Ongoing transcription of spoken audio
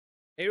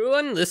Hey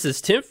everyone, this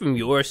is Tim from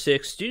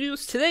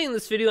YourSixGaming. Today in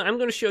this video, I'm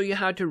going to show you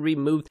how to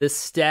remove the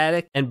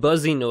static and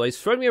buzzing noise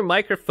from your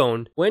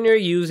microphone when you're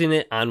using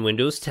it on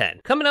Windows 10.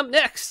 Coming up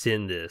next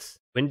in this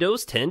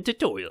Windows 10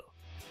 tutorial.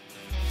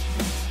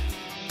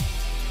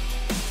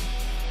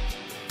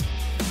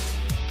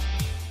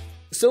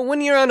 So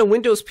when you're on a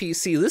Windows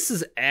PC, this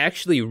is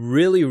actually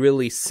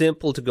really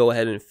simple to go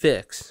ahead and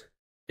fix.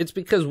 It's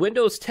because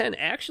Windows 10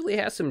 actually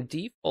has some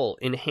default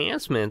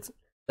enhancements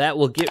that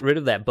will get rid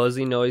of that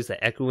buzzing noise,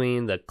 the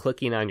echoing, the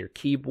clicking on your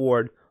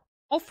keyboard,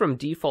 all from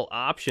default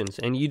options,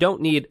 and you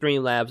don't need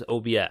Streamlabs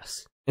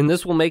OBS. And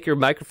this will make your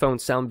microphone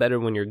sound better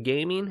when you're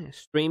gaming,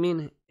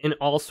 streaming, and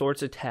all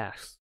sorts of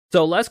tasks.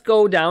 So let's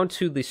go down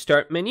to the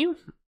Start menu,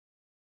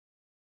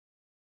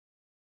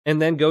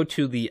 and then go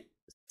to the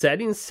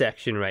Settings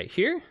section right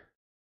here,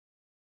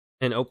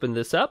 and open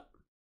this up.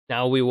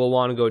 Now we will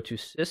want to go to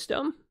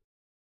System,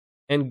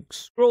 and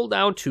scroll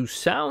down to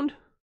Sound.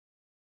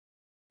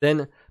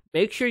 Then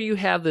make sure you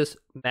have this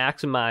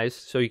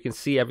maximized so you can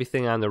see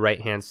everything on the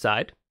right hand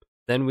side.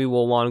 Then we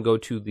will want to go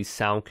to the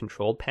sound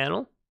control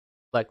panel,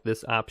 select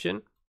this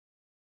option.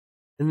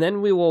 And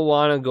then we will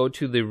want to go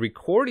to the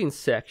recording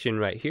section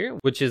right here,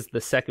 which is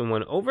the second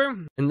one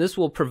over. And this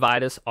will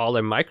provide us all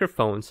our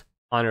microphones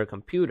on our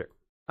computer.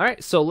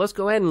 Alright, so let's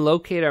go ahead and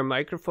locate our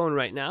microphone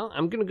right now.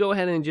 I'm going to go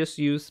ahead and just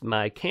use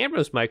my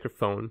camera's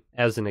microphone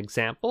as an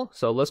example.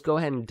 So let's go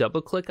ahead and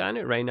double click on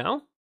it right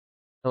now.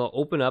 I'll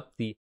open up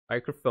the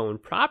microphone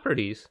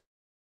properties.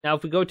 Now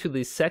if we go to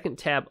the second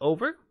tab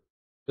over,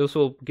 this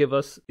will give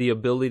us the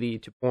ability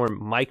to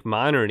perform mic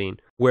monitoring,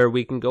 where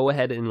we can go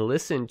ahead and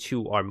listen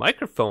to our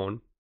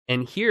microphone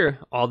and hear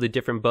all the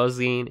different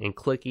buzzing and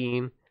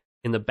clicking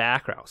in the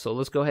background. So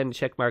let's go ahead and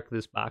check mark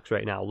this box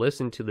right now.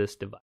 Listen to this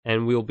device,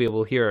 and we'll be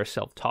able to hear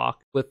ourselves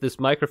talk with this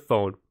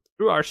microphone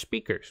through our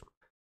speakers.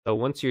 So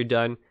once you're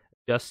done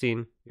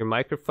adjusting your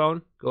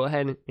microphone, go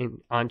ahead and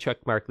uncheck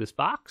mark this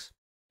box.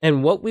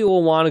 And what we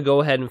will want to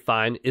go ahead and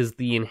find is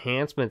the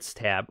Enhancements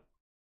tab,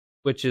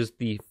 which is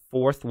the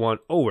fourth one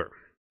over.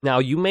 Now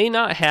you may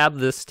not have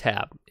this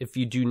tab. If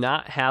you do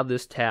not have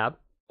this tab,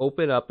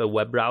 open up a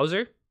web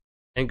browser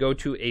and go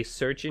to a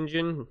search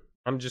engine.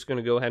 I'm just going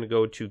to go ahead and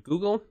go to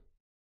Google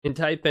and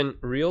type in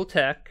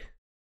Realtek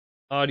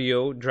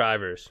audio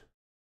drivers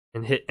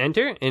and hit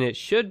enter, and it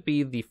should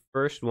be the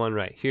first one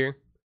right here,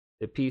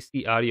 the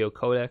PC audio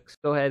codecs.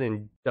 Go ahead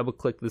and double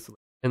click this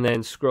and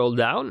then scroll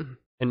down.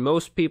 And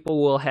most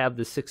people will have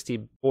the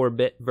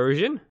 64-bit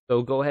version.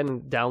 So go ahead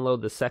and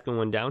download the second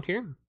one down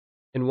here.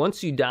 And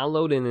once you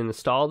download and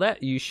install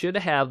that, you should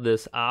have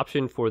this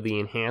option for the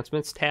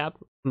Enhancements tab.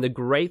 And the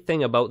great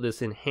thing about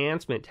this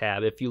Enhancement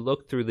tab, if you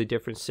look through the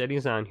different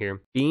settings on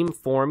here,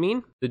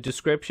 beamforming, the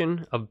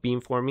description of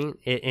beamforming,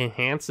 it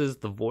enhances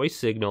the voice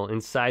signal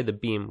inside the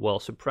beam while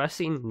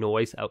suppressing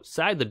noise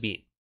outside the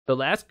beam. So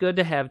that's good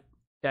to have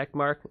check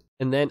mark.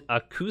 And then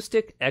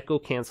acoustic echo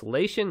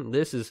cancellation,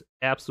 this is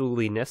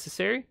absolutely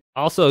necessary.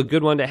 Also a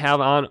good one to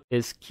have on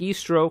is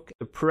keystroke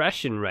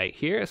suppression right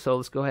here. So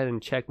let's go ahead and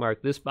check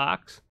mark this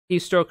box.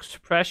 Keystroke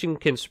suppression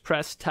can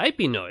suppress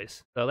typing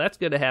noise, so that's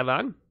good to have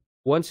on.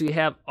 Once you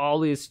have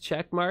all these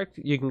check marked,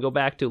 you can go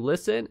back to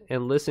listen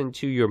and listen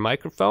to your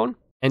microphone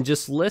and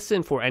just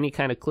listen for any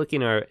kind of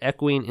clicking or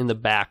echoing in the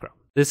background.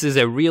 This is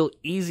a real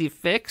easy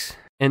fix,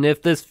 and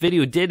if this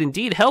video did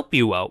indeed help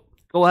you out,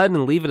 go ahead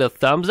and leave it a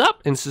thumbs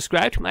up and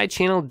subscribe to my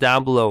channel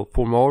down below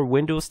for more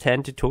Windows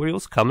 10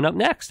 tutorials coming up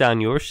next on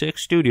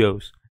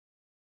YourSixGaming.